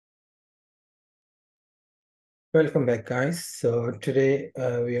Welcome back, guys. So today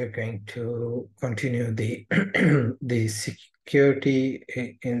we are going to continue the the security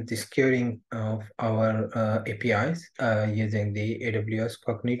in the securing of our APIs using the AWS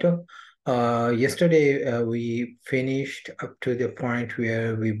Cognito. Yesterday we finished up to the point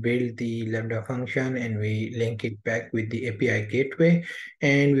where we build the Lambda function and we link it back with the API gateway,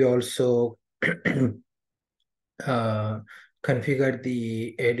 and we also uh, configure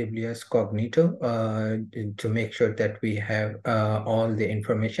the AWS Cognito to make sure that we have all the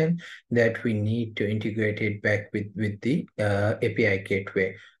information that we need to integrate it back with the API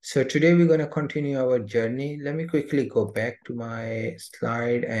gateway. So today we're going to continue our journey. Let me quickly go back to my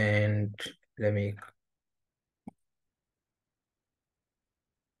slide and let me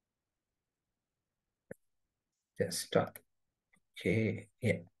just start. Okay,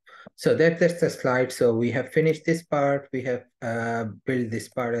 yeah. So that's the slide. So we have finished this part. We have built this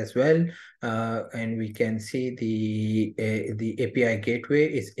part as well, and we can see the API gateway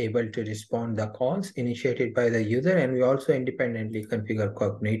is able to respond the calls initiated by the user, and we also independently configure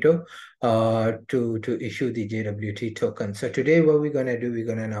Cognito to issue the JWT token. So today, what we're gonna do, we're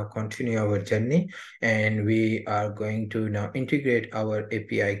gonna now continue our journey, and we are going to now integrate our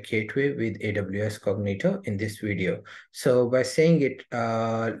API gateway with AWS Cognito in this video. So by saying it,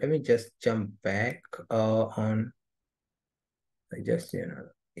 let me just jump back on. I just,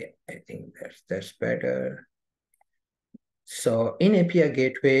 yeah, I think that's better. So in API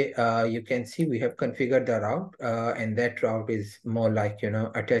gateway, you can see we have configured the route, and that route is more like,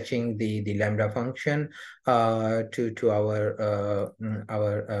 attaching the Lambda function to our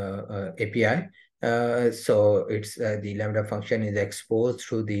API. So it's the Lambda function is exposed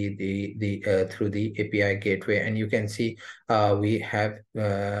through through the API gateway, and you can see we have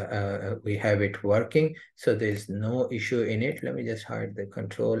it working. So there's no issue in it. Let me just hide the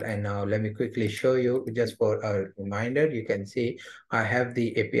control, and now let me quickly show you just for a reminder. You can see I have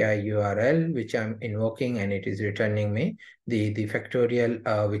the API URL which I'm invoking, and it is returning me the factorial,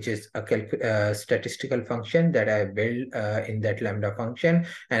 which is a statistical function that I built in that Lambda function,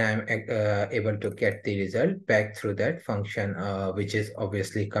 and I'm able to get the result back through that function, which is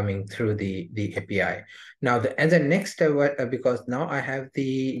obviously coming through the API. Now, as a next step, because now I have the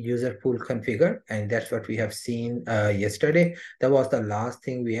user pool configured, and that's what we have seen yesterday. That was the last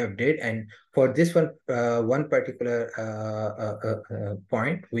thing we have did, and for this one particular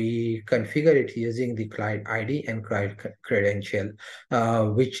point, we configure it using the client ID and client credential,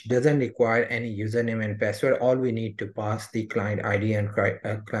 which doesn't require any username and password. All we need to pass the client ID and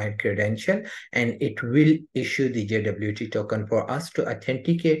client credential, and it will issue the JWT token for us to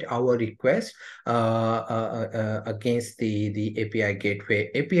authenticate our request against the API gateway.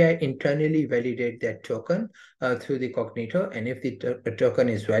 API internally validate that token through the Cognito, and if the token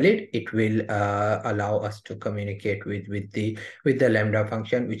is valid, it will allow us to communicate with the Lambda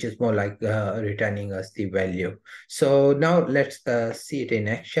function, which is more like returning us the value. So now let's see it in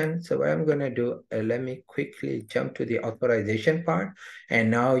action. So what I'm going to do, let me quickly jump to the authorization part,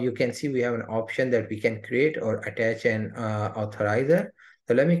 and now you can see we have an option that we can create or attach an authorizer.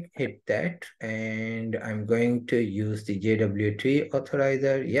 So let me hit that, and I'm going to use the JWT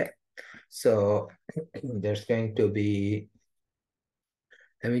authorizer. Yeah. So there's going to be,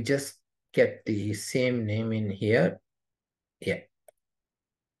 let me just get the same name in here. Yeah.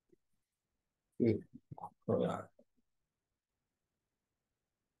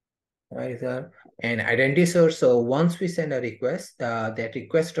 Authorizer and identity source. So once we send a request, that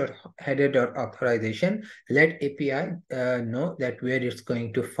request dot header dot authorization, let API know that where it's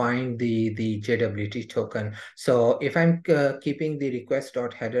going to find the JWT token. So if I'm keeping the request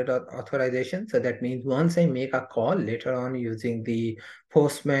dot header dot authorization, so that means once I make a call later on using the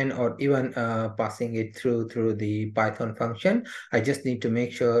Postman or even passing it through the Python function, I just need to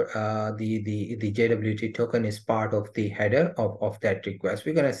make sure the JWT token is part of the header of that request.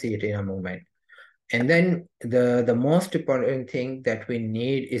 We're gonna see it in a moment. And then the most important thing that we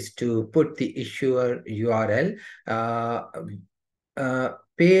need is to put the issuer URL.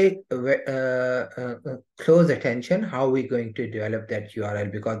 Pay close attention how we're going to develop that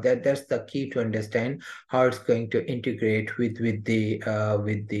URL, because that's the key to understand how it's going to integrate with the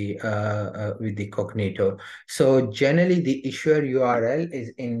Cognito. So generally the issuer URL is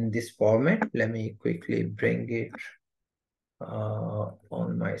in this format. Let me quickly bring it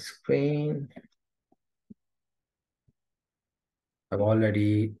on my screen. I've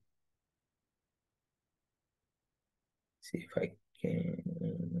already see if I can.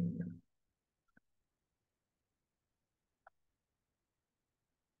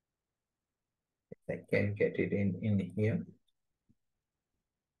 I can get it in here.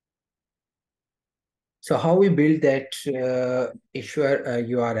 So how we build that issuer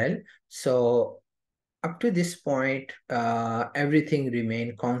URL? So up to this point, everything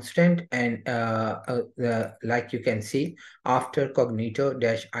remained constant, and like you can see, after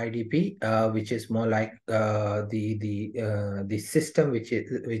Cognito-IDP, which is more like the system which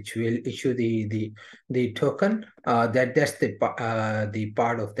will issue the token. That's the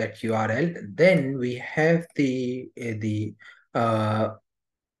part of that URL. Then we have the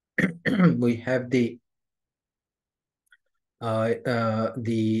we have the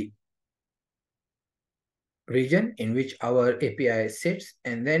region in which our API sits,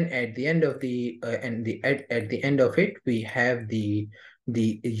 and then at the end of at the end of it, we have the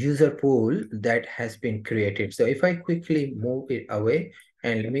user pool that has been created. So if I quickly move it away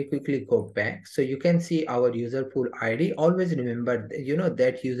and let me quickly go back, so you can see our user pool ID. Always remember,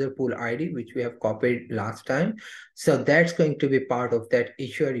 that user pool ID which we have copied last time. So that's going to be part of that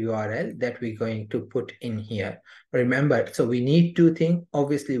issuer URL that we're going to put in here. Remember, so we need two things.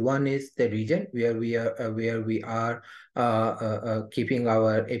 Obviously, one is the region where we are keeping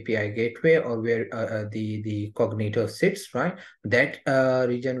our API gateway, or where the Cognito sits, right? That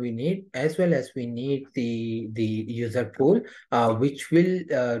region we need, as well as we need the user pool, which will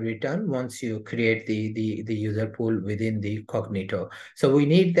return once you create the user pool within the Cognito. So we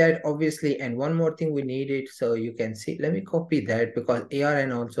need that, obviously. And one more thing we need it, so you can see. Let me copy that because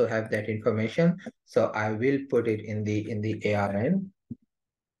ARN also have that information. So I will put it in the ARN.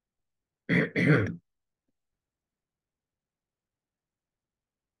 And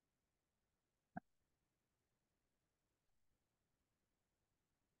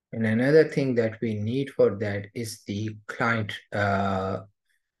another thing that we need for that is the client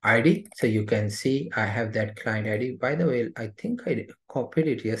ID. So you can see I have that client ID. By the way, I think I copied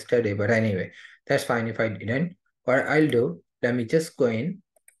it yesterday, but anyway, that's fine if I didn't. What I'll do, let me just go in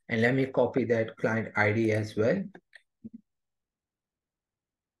and let me copy that client ID as well.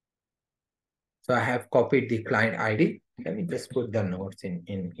 So I have copied the client ID. Let me just put the notes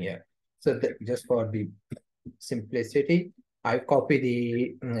in here. So just for the simplicity, I copy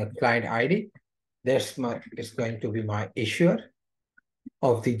the client ID. It's going to be my issuer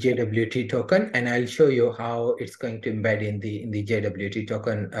of the JWT token, and I'll show you how it's going to embed in the JWT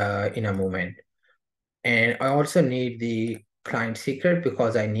token in a moment. And I also need the client secret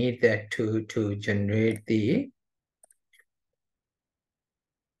because I need that to generate the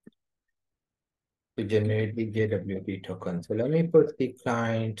JWT token. So let me put the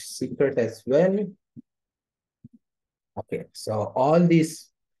client secret as well. Okay, so all these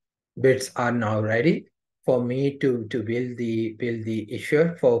bits are now ready for me to build the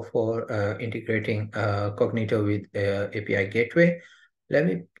issuer for integrating Cognito with API gateway. Let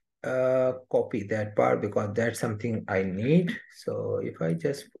me copy that part because that's something I need. So if I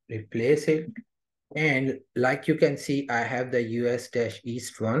just replace it, and like you can see, I have the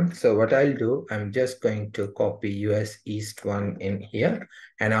US-East one. So what I'll do, I'm just going to copy US East one in here.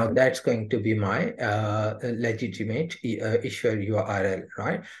 And now that's going to be my legitimate issuer URL,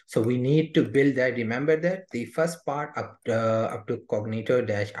 right? So we need to build that. Remember that the first part up to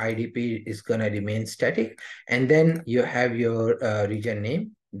Cognito-IDP is going to remain static. And then you have your region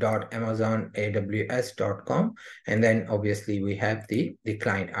name .amazonaws.com, and then obviously we have the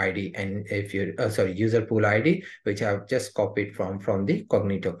client ID, and if you sorry, user pool ID, which I've just copied from the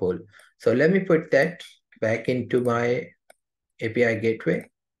Cognito pool. So let me put that back into my API gateway.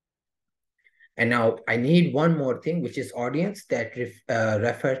 And now I need one more thing, which is audience, that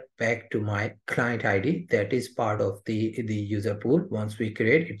refer back to my client ID. That is part of the user pool. Once we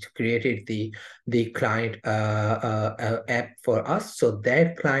it's created the client app for us. So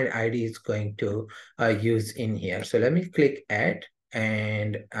that client ID is going to use in here. So let me click add,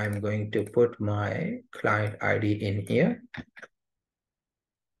 and I'm going to put my client ID in here.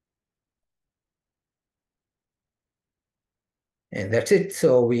 And that's it.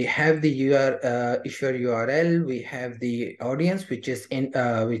 So we have the issuer URL. We have the audience, which is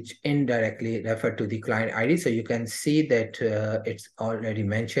which indirectly refer to the client ID. So you can see that it's already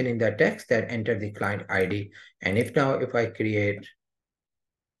mentioned in the text that enter the client ID. And if I create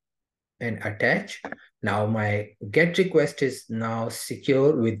and attach, now my GET request is now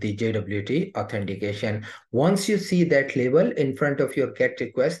secure with the JWT authentication. Once you see that label in front of your GET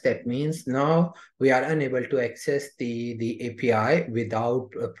request, that means now we are unable to access the API without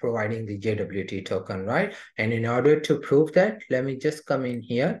providing the JWT token, right? And in order to prove that, let me just come in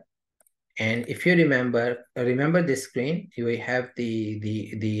here. And if you remember this screen, you will have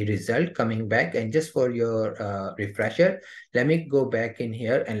the result coming back. And just for your refresher, let me go back in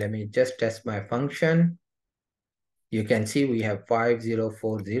here and let me just test my function. You can see we have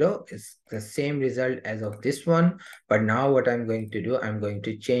 5040. It's the same result as of this one. But now what I'm going to do, I'm going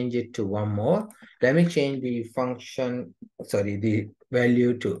to change it to one more. Let me change the function, sorry, the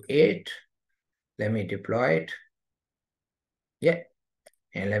value to 8. Let me deploy it. Yeah.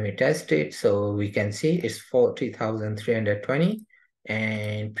 And let me test it. So we can see it's 40,320.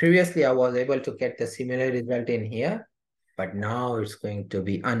 And previously I was able to get the similar result in here, but now it's going to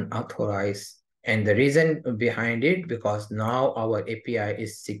be unauthorized. And the reason behind it, because now our API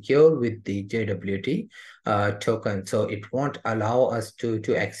is secure with the JWT token. So it won't allow us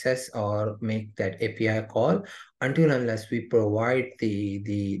to access or make that API call until unless we provide the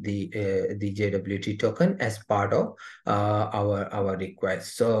JWT token as part of our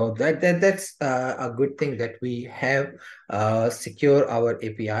request. So that's a good thing that we have secure our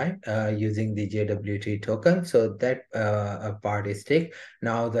API using the JWT token. So that part is ticked.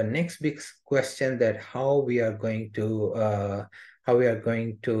 Now the next big question, that how we are going to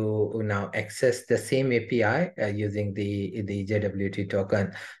now access the same API using the JWT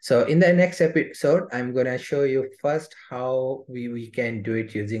token. So in the next episode, I'm gonna show you first how we can do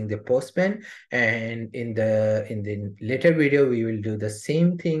it using the Postman, and in the later video we will do the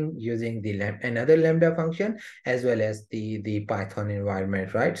same thing using the another Lambda function as well as the Python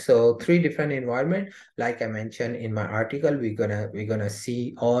environment, right? So 3 different environment. Like I mentioned in my article, we're gonna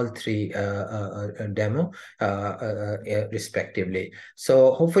see all 3 demo respectively.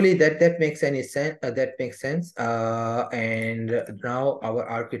 So hopefully that makes any sense. That makes sense. And now our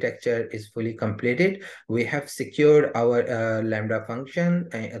architecture is fully completed. We have secured our Lambda function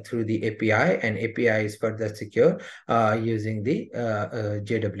through the API, and API is further secure using the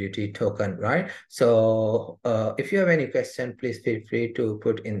JWT token, right? So if you have any question, please feel free to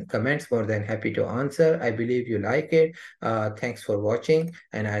put in comments. More than happy to answer. I believe you like it. Thanks for watching,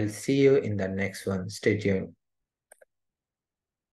 and I'll see you in the next one. Stay tuned.